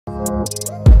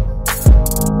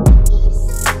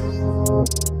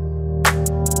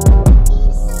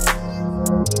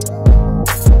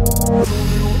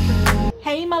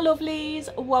lovelies,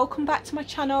 welcome back to my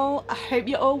channel. I hope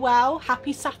you're all well.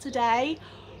 Happy Saturday.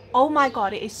 Oh my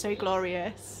god, it is so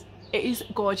glorious. It is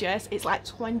gorgeous. It's like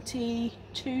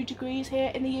 22 degrees here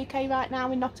in the UK right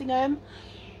now in Nottingham.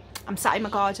 I'm sat in my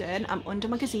garden, I'm under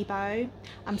my gazebo,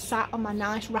 I'm sat on my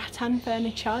nice rattan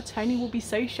furniture. Tony will be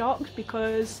so shocked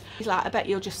because he's like, I bet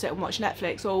you'll just sit and watch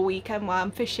Netflix all weekend while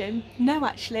I'm fishing. No,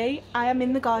 actually, I am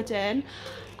in the garden.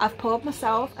 I've poured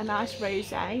myself a nice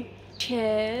rosé.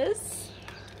 Cheers.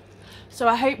 So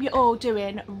I hope you're all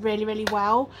doing really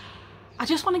well. I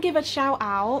just want to give a shout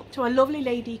out to a lovely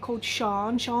lady called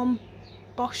Sean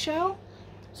Boschel.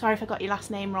 Sorry if I got your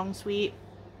last name wrong, sweet.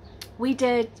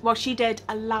 She did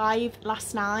a live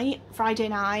last night, Friday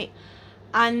night,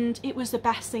 and it was the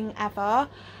best thing ever.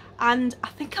 And I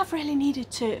think I've really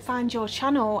needed to find your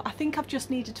channel. I think I've just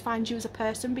needed to find you as a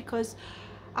person, because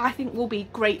I think we'll be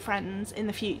great friends in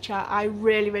the future. I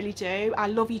really do. I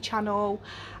love your channel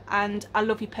and I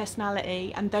love your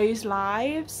personality, and those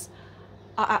lives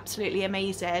are absolutely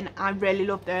amazing. I really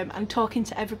love them, and talking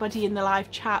to everybody in the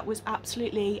live chat was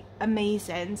absolutely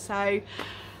amazing. So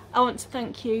I want to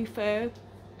thank you for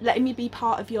letting me be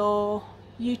part of your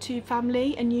YouTube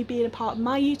family and you being a part of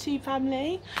my YouTube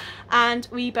family. And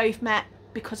we both met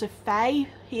because of Faye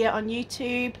here on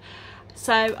YouTube.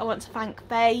 So I want to thank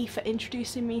Faye for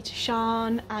introducing me to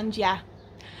Sean. And yeah,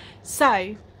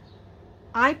 so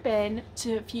I've been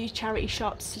to a few charity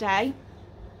shops today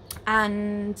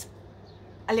and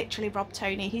I literally robbed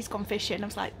Tony. He's gone fishing. I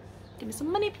was like, give me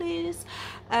some money please,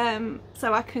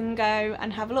 so I can go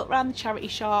and have a look around the charity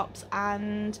shops,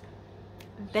 and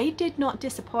they did not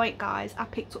disappoint, guys. I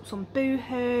picked up some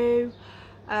Boohoo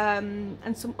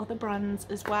and some other brands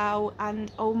as well,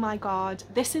 and oh my god,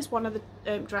 this is one of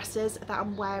the dresses that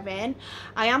I'm wearing.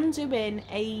 I am doing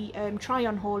a try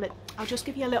on haul. I'll just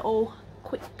give you a little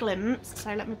quick glimpse,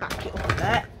 so let me back it up a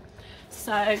bit.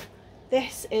 So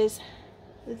this is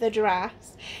the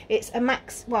dress. It's a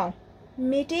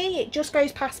midi, it just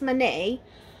goes past my knee,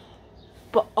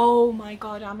 but oh my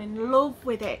god, I'm in love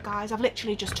with it, guys. I've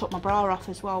literally just took my bra off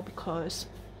as well because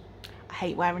I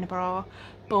hate wearing a bra,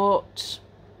 but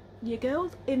your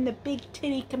girl's in the big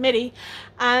titty committee,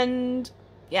 and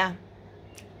yeah,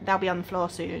 they'll be on the floor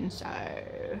soon. So,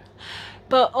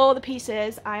 but all the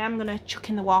pieces I am gonna chuck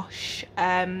in the wash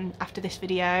after this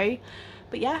video.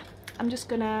 But yeah, I'm just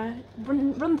gonna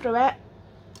run through it.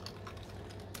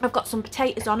 I've got some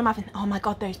potatoes on. I'm having, oh my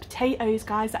god, those potatoes,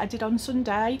 guys, that I did on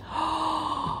Sunday.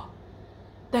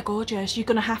 They're gorgeous. You're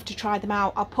gonna have to try them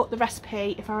out. I'll put the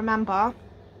recipe if I remember.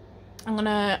 I'm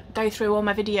gonna go through all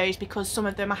my videos because some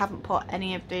of them I haven't put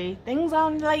any of the things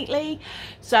on lately.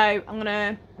 So I'm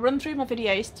gonna run through my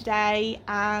videos today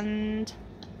and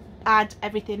add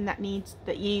everything that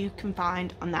you can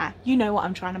find on there. You know what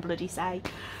I'm trying to bloody say.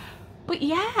 But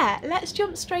yeah, let's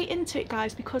jump straight into it,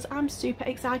 guys, because I'm super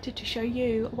excited to show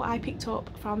you what I picked up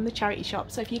from the charity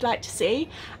shop. So if you'd like to see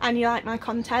and you like my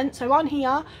content, so on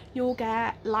here you'll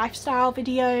get lifestyle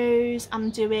videos.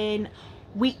 I'm doing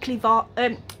weekly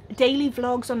daily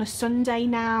vlogs on a Sunday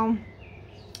now,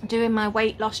 doing my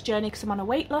weight loss journey because I'm on a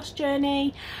weight loss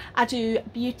journey. I do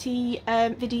beauty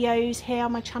videos here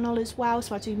on my channel as well,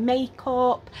 so I do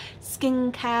makeup,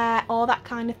 skincare, all that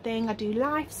kind of thing. I do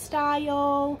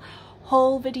lifestyle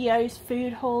haul videos,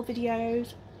 food haul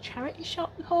videos, charity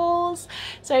shop hauls.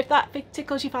 So if that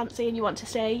tickles your fancy and you want to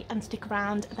stay and stick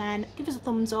around, then give us a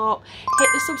thumbs up, hit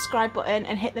the subscribe button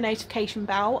and hit the notification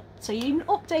bell so you're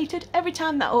updated every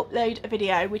time that I upload a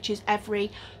video, which is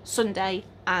every Sunday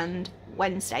and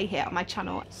Wednesday here on my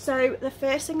channel. So the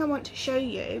first thing I want to show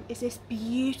you is this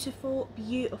beautiful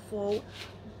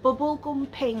bubblegum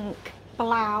pink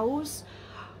blouse.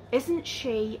 Isn't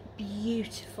she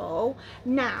beautiful?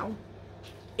 Now,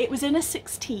 it was in a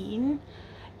 16.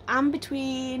 I'm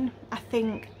between, I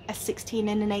think, a 16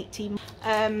 and an 18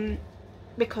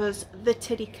 because the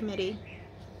titty committee.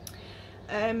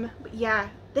 But yeah,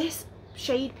 this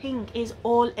shade pink is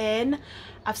all in.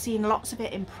 I've seen lots of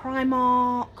it in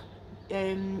Primark,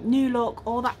 New Look,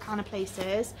 all that kind of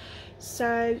places.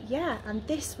 So yeah, and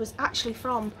this was actually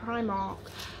from Primark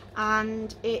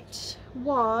and it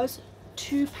was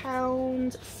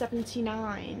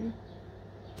 £2.79.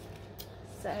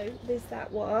 So there's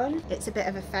that one. It's a bit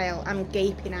of a fail. I'm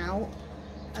gaping out.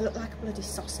 I look like a bloody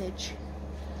sausage.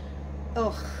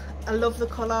 Oh, I love the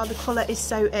colour. The colour is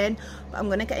so in, but I'm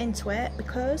going to get into it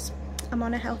because I'm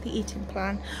on a healthy eating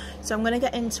plan. So I'm going to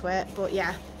get into it, but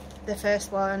yeah, the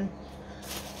first one,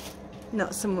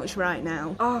 not so much right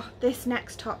now. Oh, this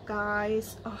next top,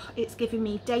 guys. Oh, it's giving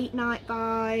me date night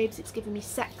vibes. It's giving me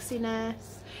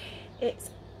sexiness.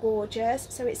 It's gorgeous.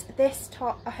 So it's this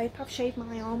top. I hope I've shaved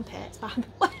my armpits, by the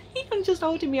way. I'm I'm just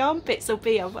holding my armpits up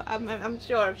here, but I'm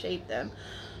sure I've shaved them.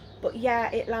 But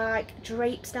yeah, it like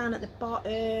drapes down at the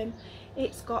bottom.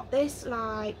 It's got this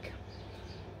like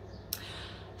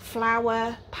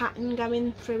flower pattern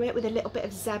going through it with a little bit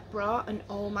of zebra, and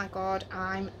oh my god,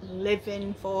 I'm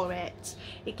living for it.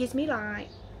 It gives me like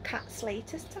Cat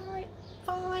Slater's type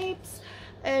vibes.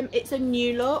 It's a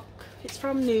New Look, it's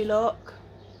from New Look,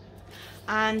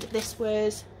 and this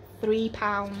was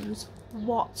 £3.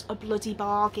 What a bloody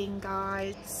bargain,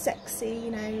 guys. Sexy,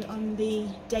 you know, on the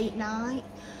date night.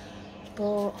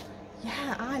 But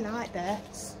yeah, I like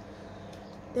this.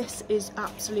 This is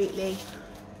absolutely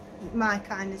my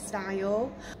kind of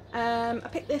style. I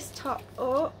picked this top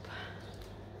up.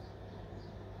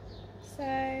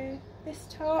 So this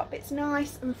top, it's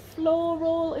nice and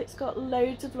floral. It's got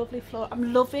loads of lovely floral.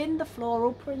 I'm loving the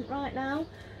floral print right now.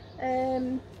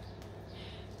 So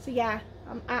yeah,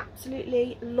 I'm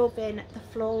absolutely loving the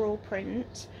floral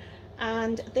print.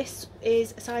 And this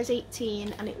is size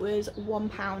 18 and it was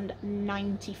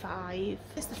 £1.95.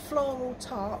 It's the floral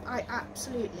top. I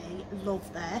absolutely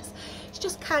love this. It's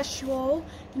just casual,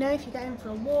 you know, if you're going for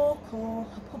a walk or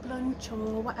a pub lunch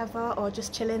or whatever, or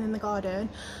just chilling in the garden.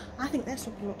 I think this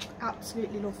would look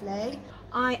absolutely lovely.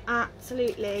 I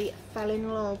absolutely fell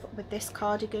in love with this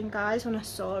cardigan, guys, when I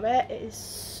saw it. It is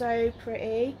so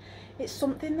pretty. It's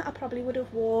something that I probably would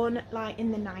have worn like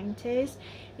in the 90s.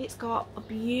 It's got a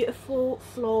beautiful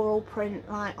floral print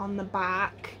like on the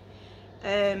back.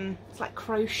 It's like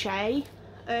crochet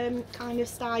kind of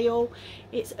style.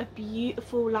 It's a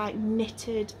beautiful like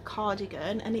knitted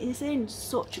cardigan, and it is in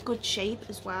such good shape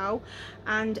as well.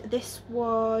 And this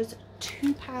was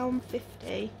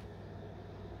 £2.50.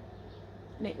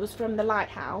 And it was from the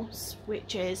Lighthouse,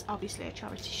 which is obviously a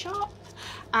charity shop,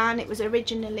 and it was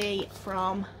originally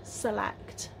from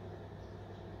Select.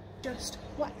 Just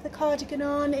whack the cardigan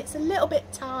on. It's a little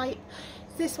bit tight.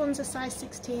 This one's a size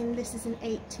 16, this is an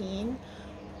 18,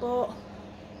 but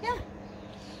yeah,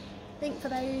 I think for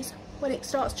those when it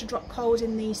starts to drop cold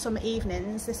in the summer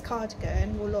evenings, this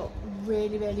cardigan will look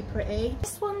really, really pretty.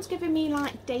 This one's giving me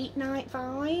like date night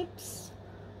vibes.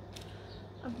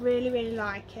 I really, really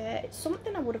like it. It's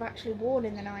something I would have actually worn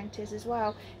in the 90s as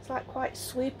well. It's like quite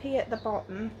swoopy at the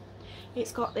bottom.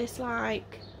 It's got this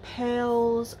like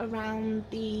pearls around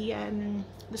the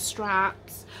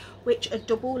straps, which are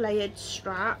double layered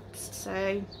straps.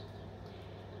 So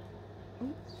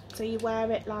you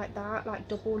wear it like that, like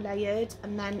double layered,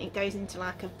 and then it goes into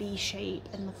like a V shape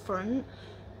in the front.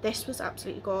 This was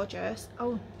absolutely gorgeous.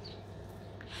 Oh,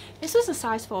 this was a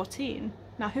size 14.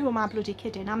 Now, who am I bloody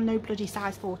kidding? I'm no bloody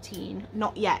size 14,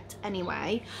 not yet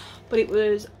anyway. But it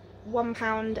was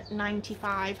 £1.95.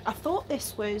 I thought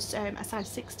this was a size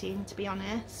 16, to be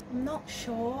honest. I'm not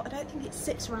sure. I don't think it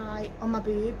sits right on my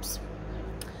boobs.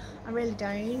 I really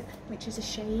don't, which is a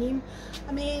shame.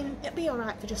 I mean, it'd be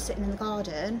alright for just sitting in the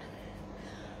garden,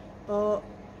 but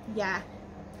yeah,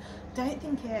 I don't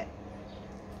think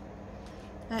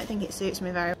it suits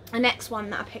me very well. The next one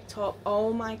that I picked up,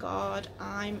 oh my god,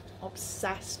 I'm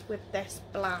obsessed with this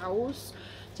blouse.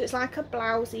 So it's like a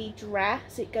blousey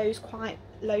dress. It goes quite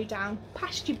low down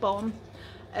past your bum,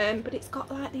 but it's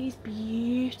got like these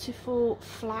beautiful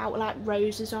flower like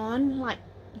roses on, like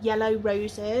yellow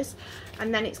roses,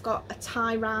 and then it's got a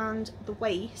tie round the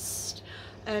waist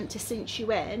to cinch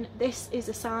you in. This is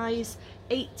a size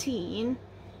 18.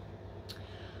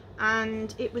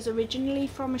 And it was originally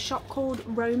from a shop called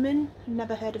Roman.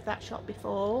 Never heard of that shop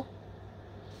before.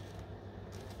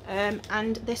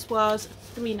 And this was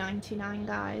 £3.99,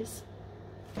 guys.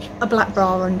 A black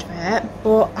bra under it,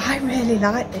 but I really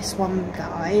like this one,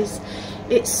 guys.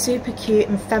 It's super cute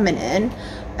and feminine.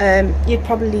 You'd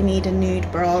probably need a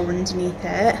nude bra underneath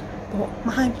it, but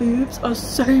my boobs are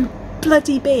so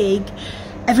bloody big,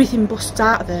 everything busts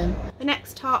out of them. The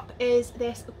next top is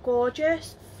this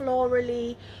gorgeous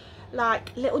florally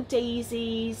like little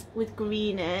daisies with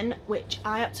green in, which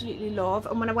I absolutely love,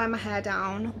 and when I wear my hair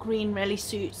down, green really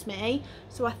suits me.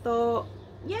 So I thought,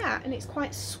 yeah, and it's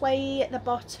quite sway at the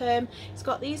bottom. It's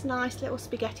got these nice little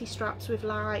spaghetti straps with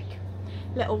like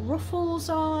little ruffles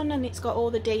on, and it's got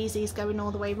all the daisies going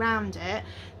all the way around it.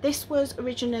 This was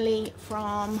originally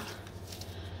from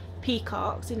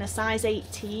Peacocks in a size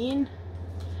 18,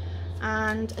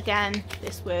 and again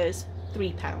this was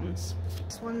 £3.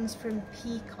 This one's from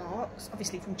Peacocks,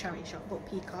 obviously from charity shop, but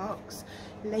Peacocks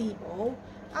label.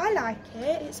 I like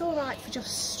it. It's all right for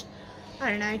just, I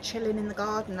don't know, chilling in the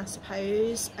garden, I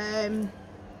suppose. I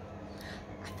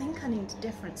think I need a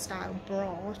different style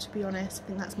bra, to be honest. I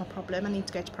think that's my problem. I need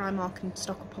to go to Primark and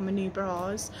stock up on my new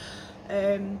bras.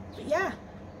 But yeah,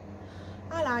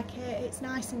 I like it. It's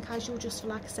nice and casual, just for,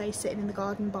 like I say, sitting in the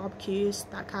garden, barbecues,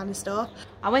 that kind of stuff.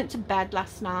 I went to bed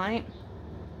last night,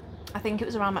 I think it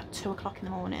was around about 2 o'clock in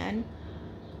the morning,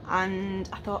 and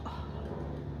I thought,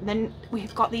 then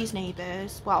we've got these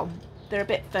neighbours, well, they're a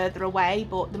bit further away,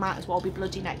 but they might as well be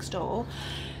bloody next door.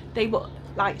 They were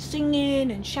like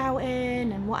singing and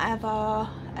shouting and whatever.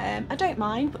 I don't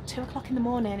mind, but 2 o'clock in the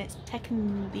morning, it's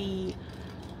taking the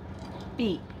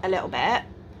beat a little bit.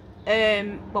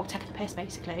 Well, taking the piss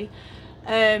basically.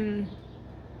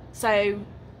 So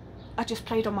I just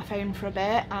played on my phone for a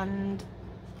bit, and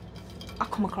I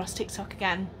come across TikTok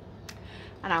again,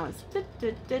 and I was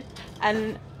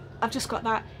and I've just got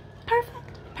that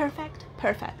perfect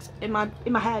in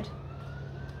my head.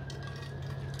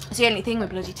 It's the only thing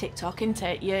with bloody TikTok, isn't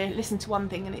it? You listen to one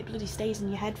thing and it bloody stays in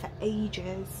your head for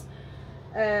ages.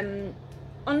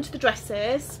 Onto the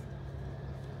dresses.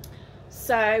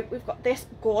 So we've got this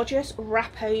gorgeous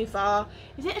wrap over.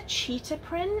 Is it a cheetah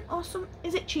print or some?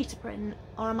 Is it cheetah print,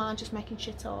 or am I just making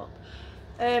shit up?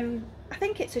 I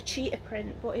think it's a cheetah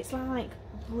print, but it's like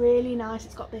really nice.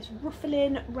 It's got this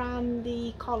ruffling around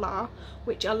the collar,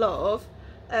 which I love.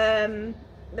 I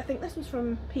think this was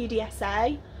from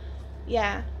PDSA,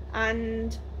 yeah,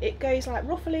 and it goes like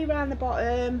ruffly around the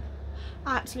bottom.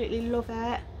 I absolutely love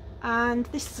it. And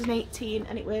this is an 18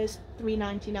 and it was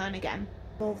 £3.99 again.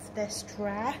 Love this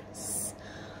dress.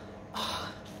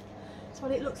 Oh, that's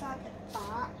what it looks like at the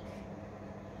back.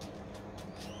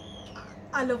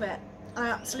 I love it. I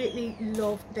absolutely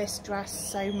love this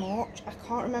dress so much. I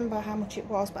can't remember how much it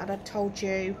was, but I'd told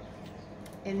you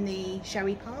in the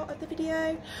showy part of the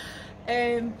video.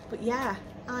 But yeah,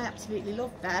 I absolutely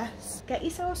love this. Get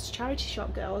yourselves to charity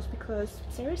shop, girls, because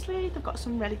seriously, they've got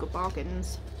some really good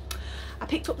bargains. I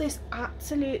picked up this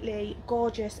absolutely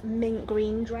gorgeous mint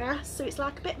green dress. So it's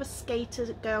like a bit of a skater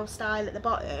girl style at the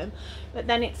bottom, but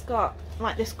then it's got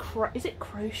like this, is it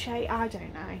crochet? I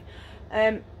don't know.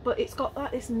 But it's got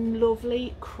like this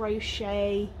lovely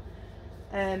crochet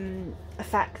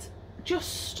effect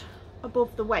just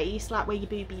above the waist, like where your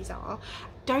boobies are.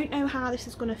 Don't know how this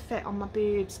is going to fit on my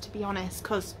boobs, to be honest,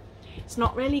 because it's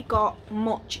not really got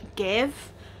much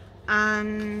give,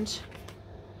 and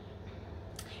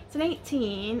it's an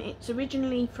 18. It's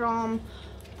originally from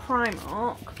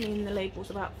Primark. I mean, the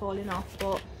label's about falling off,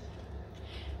 but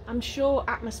I'm sure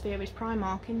Atmosphere is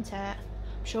Primark, isn't it?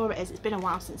 I'm sure it is. It's been a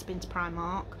while since I've been to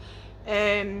Primark.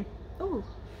 Oh,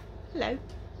 hello.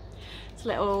 It's a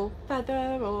little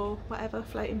feather or whatever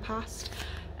floating past.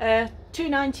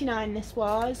 £2.99 this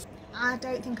was. I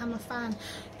don't think I'm a fan.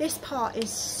 This part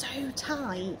is so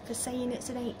tight for saying it's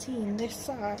an 18. This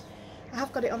side, I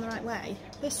have got it on the right way.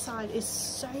 This side is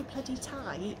so bloody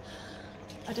tight.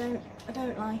 I don't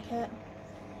like it.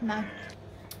 No.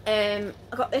 I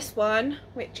got this one,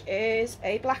 which is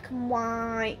a black and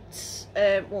white,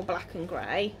 well, black and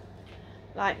grey,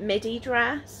 like midi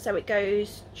dress. So it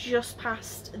goes just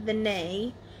past the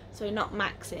knee, so not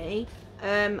maxi.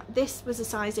 This was a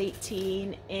size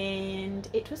 18 and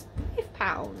it was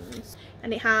 £5,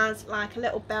 and it has like a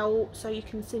little belt so you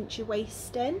can cinch your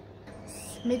waist in.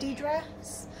 Midi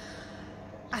dress.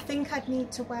 I think I'd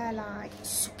need to wear like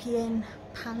sucky in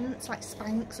pants, like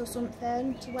Spanx or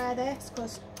something, to wear this,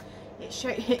 because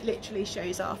it literally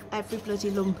shows off every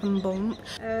bloody lump and bump.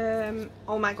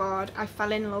 Oh my god, I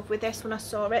fell in love with this when I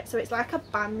saw it. So it's like a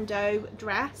bandeau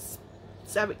dress,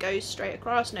 so it goes straight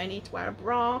across, no need to wear a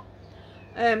bra.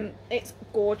 It's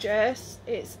gorgeous.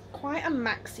 It's quite a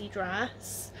maxi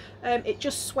dress. It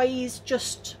just sways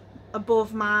just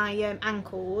above my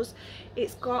ankles.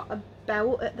 It's got a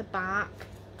belt at the back,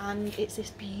 and it's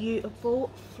this beautiful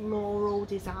floral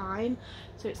design.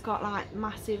 So it's got like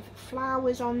massive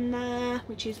flowers on there,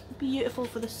 which is beautiful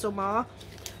for the summer.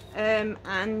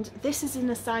 And this is in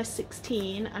a size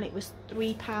 16 and it was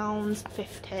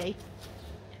 £3.50.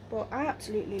 But I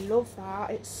absolutely love that.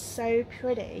 It's so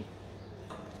pretty.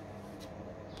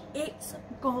 It's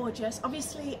gorgeous.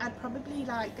 Obviously I'd probably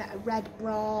like get a red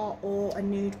bra or a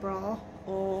nude bra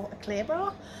or a clear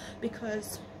bra,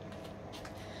 because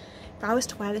if I was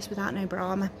to wear this without no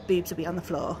bra, my boobs would be on the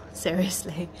floor,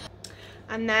 seriously.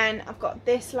 And then I've got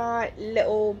this like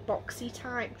little boxy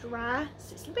type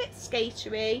dress. It's a bit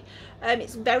skatery.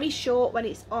 It's very short when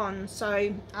it's on,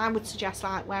 so I would suggest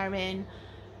like wearing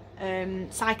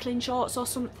cycling shorts or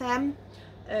something.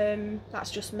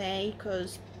 That's just me,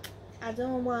 because I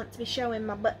don't want to be showing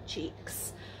my butt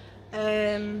cheeks.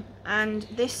 And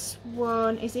this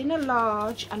one is in a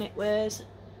large and it was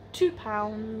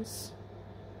 £2.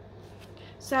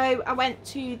 So I went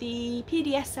to the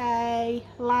PDSA,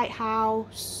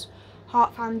 Lighthouse,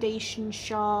 Heart Foundation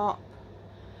shop,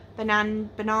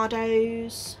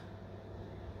 Bernardo's,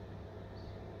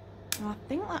 I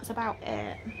think that's about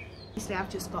it. Obviously I've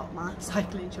just got my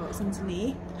cycling shorts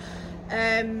underneath.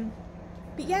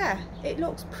 But yeah, it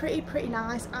looks pretty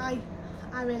nice. I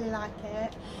really like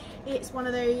it. It's one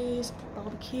of those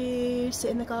barbecue, sit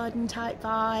in the garden type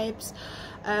vibes,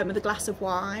 with a glass of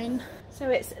wine. So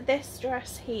it's this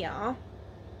dress here.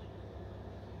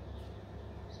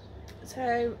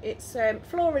 So it's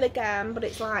floral again, but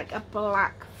it's like a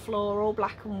black floral,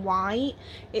 black and white.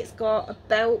 It's got a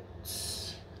belt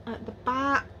at the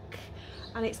back,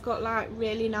 and it's got like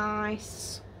really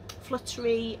nice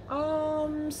fluttery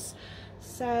arms,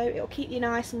 so it'll keep you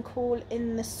nice and cool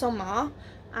in the summer.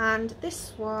 And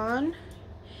this one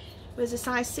was a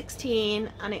size 16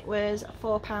 and it was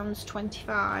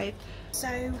 £4.25.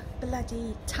 So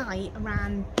bloody tight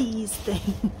around these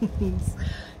things.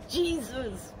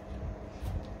 Jesus,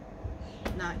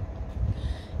 no,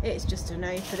 it's just a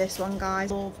no for this one,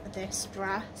 guys. Love this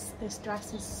dress. This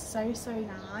dress is so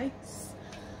nice.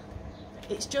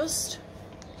 It's just,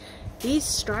 these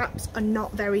straps are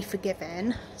not very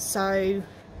forgiving, so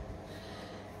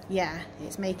yeah,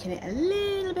 it's making it a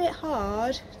little bit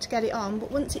hard to get it on,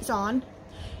 but once it's on,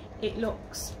 it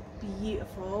looks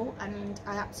beautiful and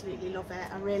I absolutely love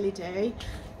it. I really do.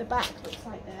 The back looks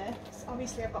like this.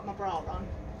 Obviously I've got my bra on,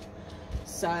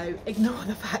 so ignore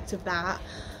the fact of that.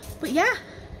 But yeah,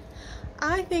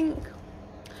 I think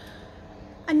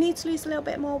I need to lose a little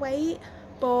bit more weight,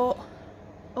 but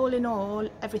all in all,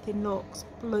 everything looks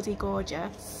bloody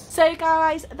gorgeous. So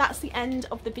guys, that's the end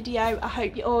of the video. I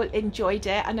hope you all enjoyed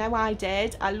it. I know I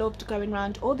did. I loved going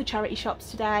around all the charity shops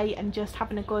today and just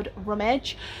having a good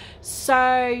rummage.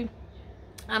 So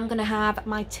I'm gonna have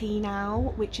my tea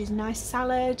now, which is nice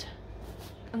salad.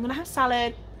 I'm gonna have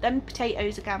salad, then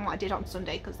potatoes again, what I did on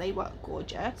Sunday, because they were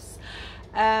gorgeous.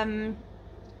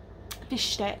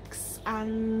 Fish sticks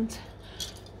and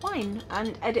wine,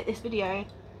 and edit this video.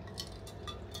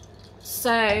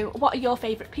 So what are your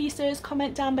favourite pieces?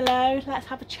 Comment down below, let's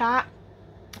have a chat.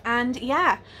 And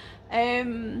yeah,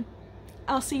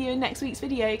 I'll see you in next week's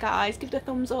video, guys. Give it a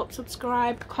thumbs up,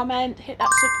 subscribe, comment, hit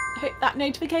that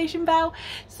notification bell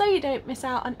so you don't miss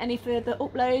out on any further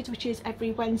uploads, which is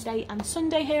every Wednesday and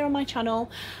Sunday here on my channel.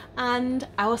 And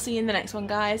I will see you in the next one,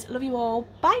 guys. Love you all,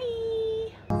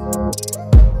 bye.